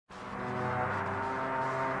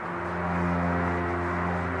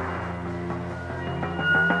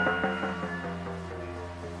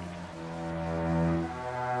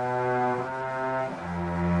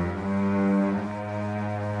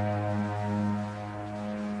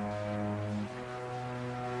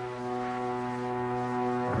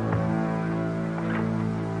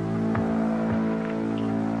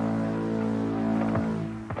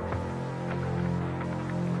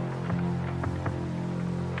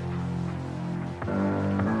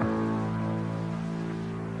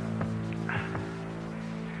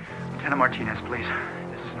Martinez, please.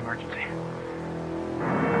 This is an emergency.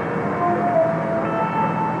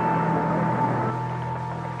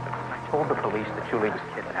 I told the police that Julie was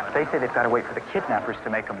kidnapped. They say they've got to wait for the kidnappers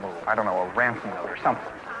to make a move. I don't know, a ransom note or something.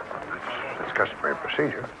 That's customary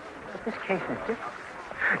procedure. But this case is different.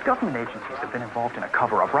 Government agencies have been involved in a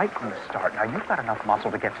cover-up right from the start. Now, you've got enough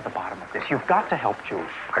muscle to get to the bottom of this. You've got to help Julie.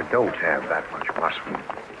 I don't have that much muscle.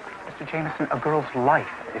 Mr. Jameson, a girl's life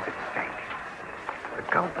is at stake. The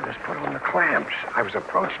government has put on the clamps. I was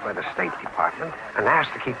approached by the State Department and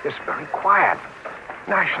asked to keep this very quiet.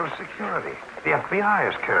 National security. The FBI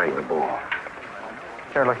is carrying the ball.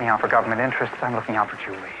 They're looking out for government interests. I'm looking out for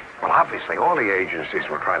Julie. Well, obviously, all the agencies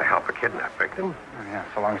will try to help a kidnap victim. Oh, yeah,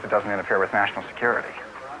 so long as it doesn't interfere with national security.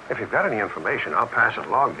 If you've got any information, I'll pass it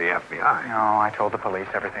along to the FBI. No, I told the police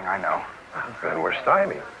everything I know. Then we're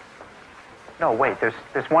stymied. No, wait,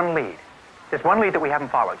 there's one lead. There's one lead that we haven't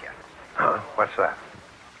followed yet. Huh? What's that?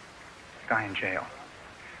 The guy in jail.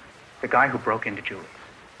 The guy who broke into Julie's.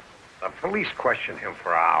 The police questioned him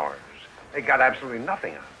for hours. They got absolutely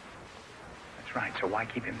nothing on him. That's right, so why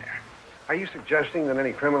keep him there? Are you suggesting that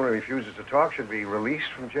any criminal who refuses to talk should be released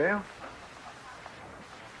from jail?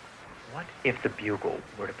 What if the Bugle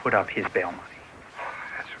were to put up his bail money?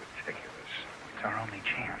 That's ridiculous. It's our only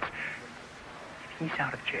chance. If he's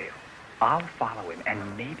out of jail, I'll follow him,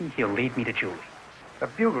 and maybe he'll lead me to Julie. The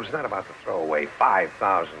Bugle's not about to throw away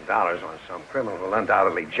 $5,000 on some criminal who'll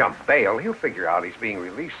undoubtedly jump bail. He'll figure out he's being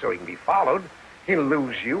released so he can be followed. He'll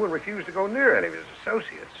lose you and refuse to go near any of his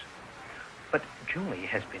associates. But Julie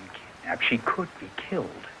has been kidnapped. She could be killed.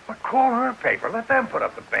 But call her paper. Let them put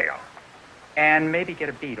up the bail. And maybe get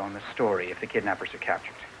a beat on the story if the kidnappers are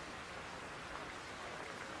captured.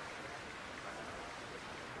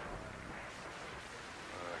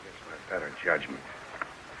 Against my better judgment.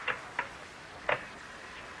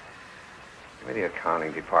 Give me the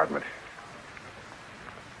accounting department.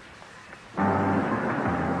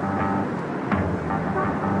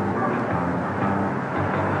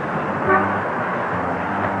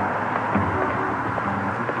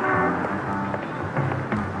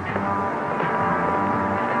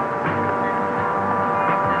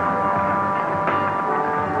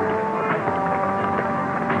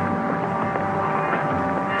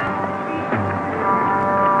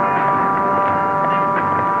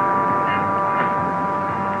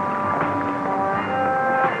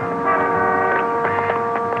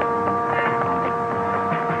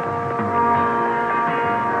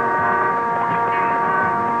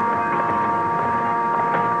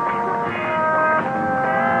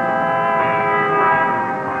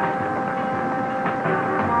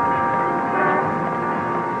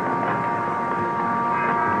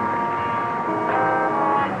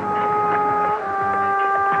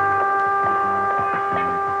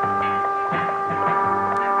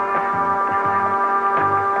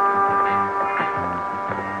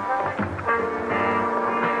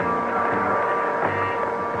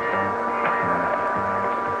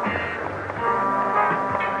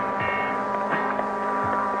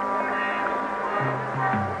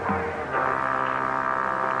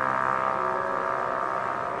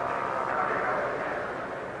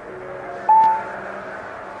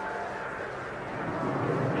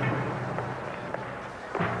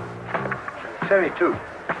 Too.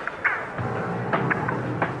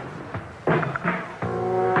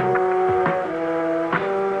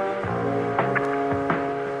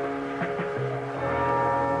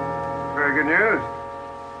 Very good news.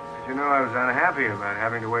 As you know, I was unhappy about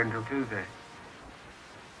having to wait until Tuesday.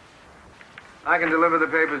 I can deliver the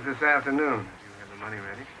papers this afternoon, if you have the money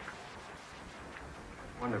ready.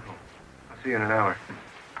 Wonderful. I'll see you in an hour.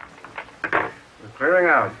 We're clearing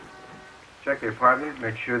out. Check the apartment,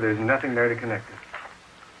 make sure there's nothing there to connect us.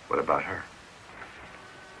 What about her?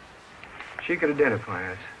 She could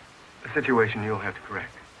identify us. A situation you'll have to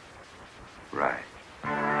correct. Right.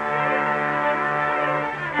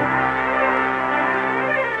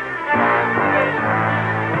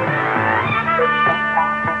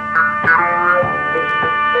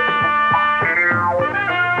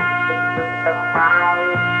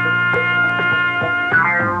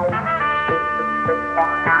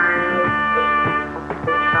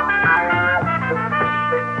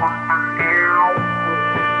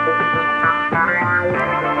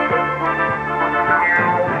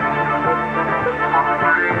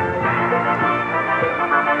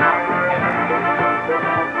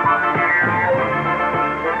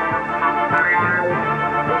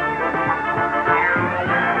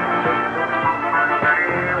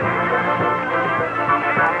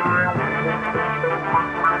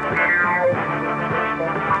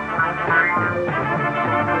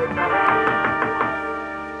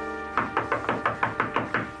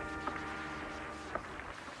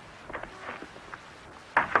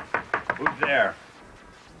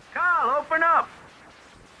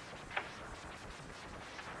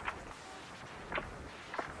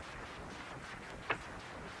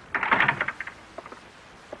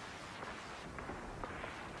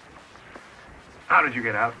 How did you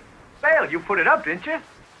get out? Bail, you put it up, didn't you?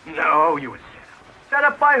 No, you were Set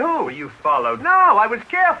up by who? Well, you followed. No, I was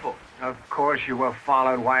careful. Of course you were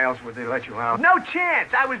followed. Why else would they let you out? No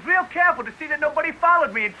chance. I was real careful to see that nobody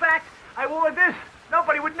followed me. In fact, I wore this.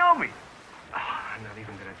 Nobody would know me. I'm not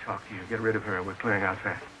even going to talk to you. Get rid of her. We're clearing out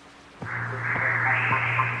fast.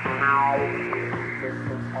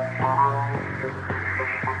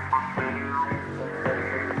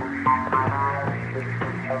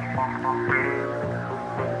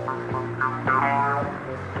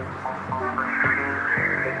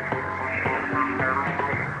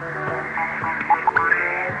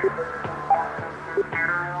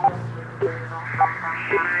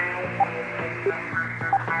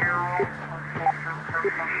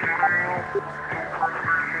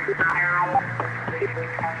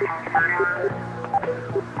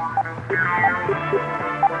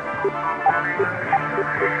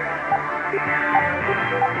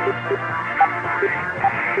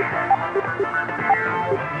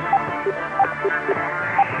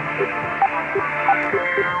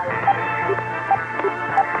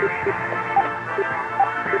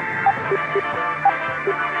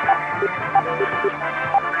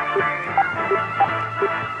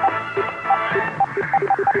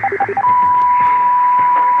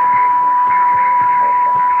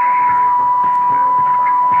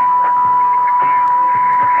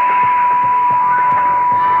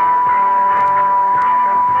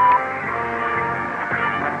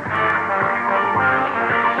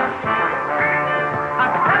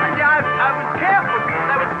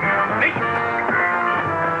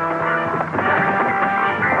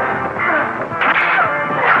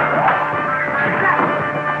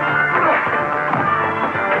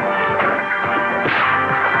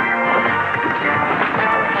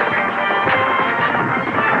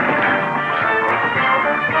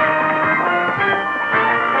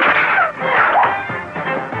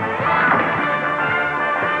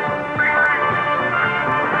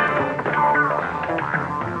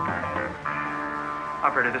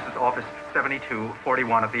 Operator, this is Office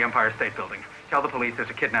 7241 of the Empire State Building. Tell the police there's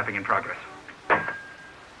a kidnapping in progress.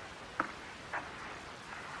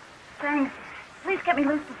 Thanks. Please get me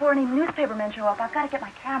loose before any newspapermen show up. I've got to get my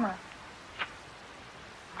camera.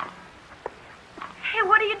 Hey,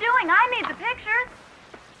 what are you doing? I made the pictures.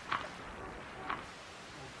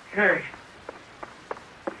 Okay.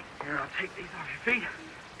 Here, I'll take these off your feet.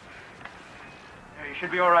 Yeah, you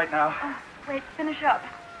should be all right now. Oh, wait, finish up.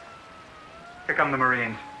 Here come the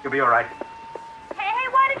Marines. You'll be all right. Hey,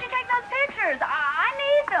 why did you take those pictures? I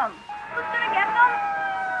need them. Who's gonna get them?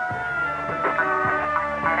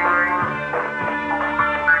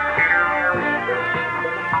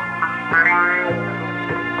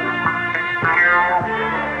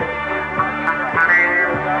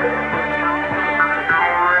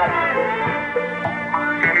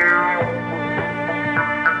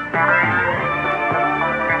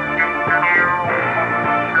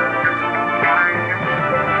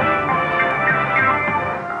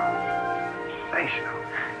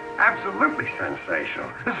 Absolutely sensational.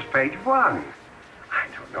 This is page 1. I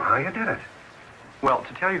don't know how you did it. Well,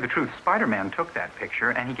 to tell you the truth, Spider-Man took that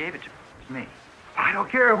picture and he gave it to me. I don't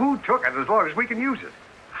care who took it as long as we can use it.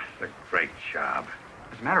 That's a great job.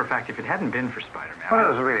 As a matter of fact, if it hadn't been for Spider-Man... Well, it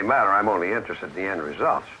doesn't really matter. I'm only interested in the end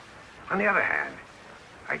results. On the other hand,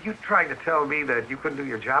 are you trying to tell me that you couldn't do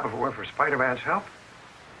your job if it weren't for Spider-Man's help?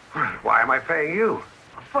 Why am I paying you?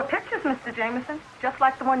 For pictures, Mr. Jameson. Just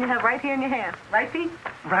like the one you have right here in your hand. Right, Pete?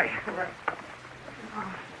 Right.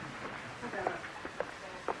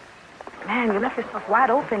 Man, you left yourself wide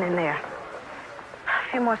open in there.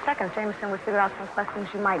 A few more seconds, Jameson would figure out some questions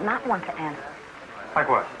you might not want to answer. Like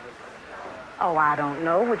what? Oh, I don't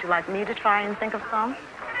know. Would you like me to try and think of some?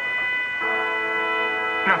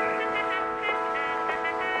 No.